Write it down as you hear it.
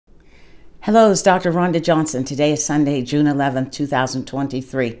Hello, it's Dr. Rhonda Johnson. Today is Sunday, June 11th,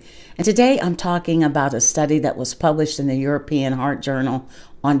 2023. And today I'm talking about a study that was published in the European Heart Journal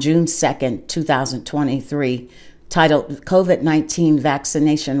on June 2nd, 2023, titled COVID-19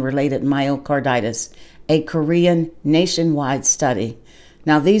 Vaccination-Related Myocarditis, a Korean nationwide study.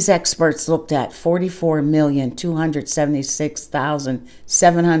 Now, these experts looked at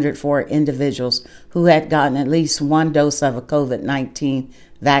 44,276,704 individuals who had gotten at least one dose of a COVID-19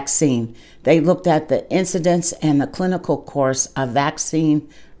 vaccine. They looked at the incidence and the clinical course of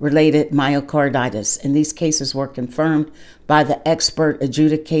vaccine-related myocarditis, and these cases were confirmed by the Expert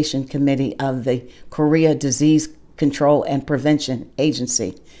Adjudication Committee of the Korea Disease Control and Prevention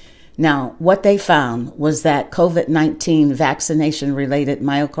Agency. Now, what they found was that COVID-19 vaccination-related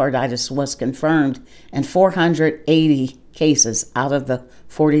myocarditis was confirmed in 480 cases out of the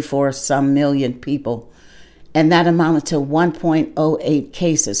 44-some million people, and that amounted to 1.08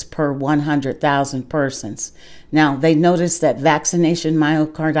 cases per 100,000 persons. Now, they noticed that vaccination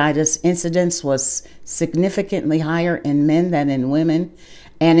myocarditis incidence was significantly higher in men than in women,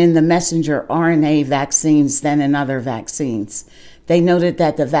 and in the messenger RNA vaccines than in other vaccines. They noted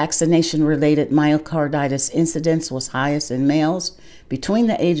that the vaccination-related myocarditis incidence was highest in males between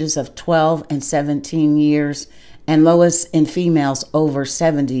the ages of 12 and 17 years and lowest in females over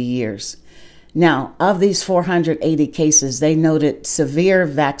 70 years. Now, of these 480 cases, they noted severe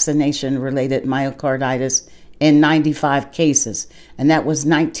vaccination-related myocarditis in 95 cases, and that was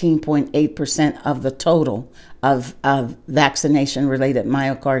 19.8% of the total of vaccination-related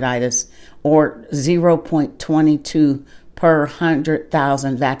myocarditis, or 0.22 per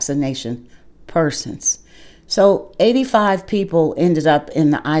 100,000 vaccination persons. So 85 people ended up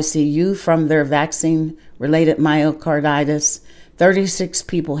in the ICU from their vaccine-related myocarditis. 36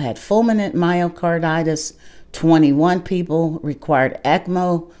 people had fulminant myocarditis. 21 people required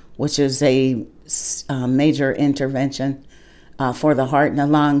ECMO, which is a major intervention for the heart and the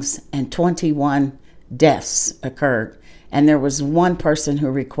lungs, and 21 deaths occurred. And there was one person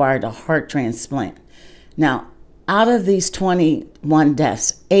who required a heart transplant. Now, out of these 21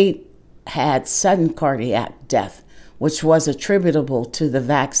 deaths, 8 had sudden cardiac death, which was attributable to the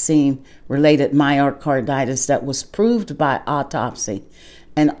vaccine-related myocarditis that was proved by autopsy.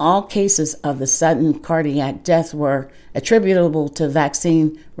 And all cases of the sudden cardiac death were attributable to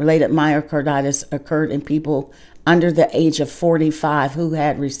vaccine-related myocarditis occurred in people under the age of 45 who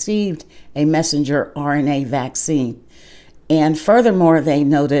had received a messenger RNA vaccine. And furthermore, they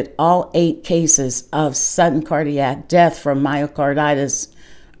noted all 8 cases of sudden cardiac death from myocarditis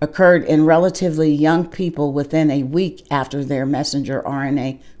occurred in relatively young people within a week after their messenger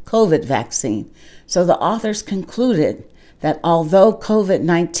RNA COVID vaccine. So the authors concluded that although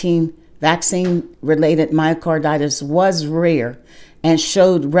COVID-19 vaccine-related myocarditis was rare and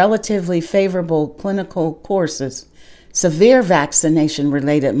showed relatively favorable clinical courses, severe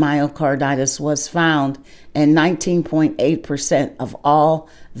vaccination-related myocarditis was found in 19.8% of all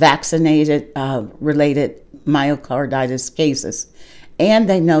vaccinated-related myocarditis cases. And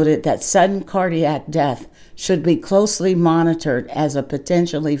they noted that sudden cardiac death should be closely monitored as a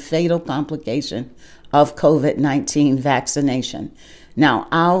potentially fatal complication of COVID-19 vaccination. Now,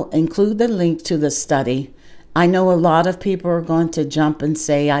 I'll include the link to the study. I know a lot of people are going to jump and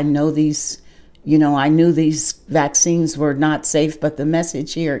say, I knew these vaccines were not safe, but the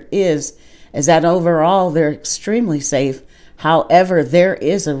message here is that overall they're extremely safe. However, there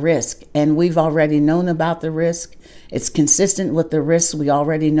is a risk, and we've already known about the risk. It's consistent with the risks we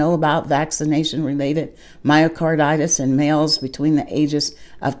already know about vaccination-related myocarditis in males between the ages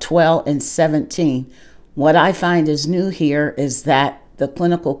of 12 and 17. What I find is new here is that the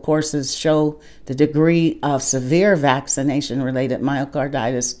clinical courses show the degree of severe vaccination-related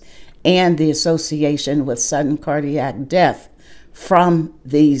myocarditis and the association with sudden cardiac death from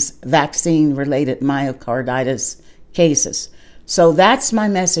these vaccine-related myocarditis cases. So that's my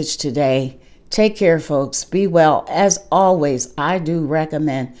message today. Take care, folks. Be well. As always, I do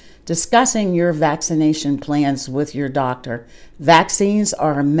recommend discussing your vaccination plans with your doctor. Vaccines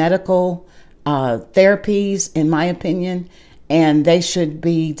are medical therapies, in my opinion, and they should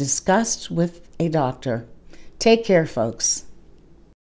be discussed with a doctor. Take care, folks.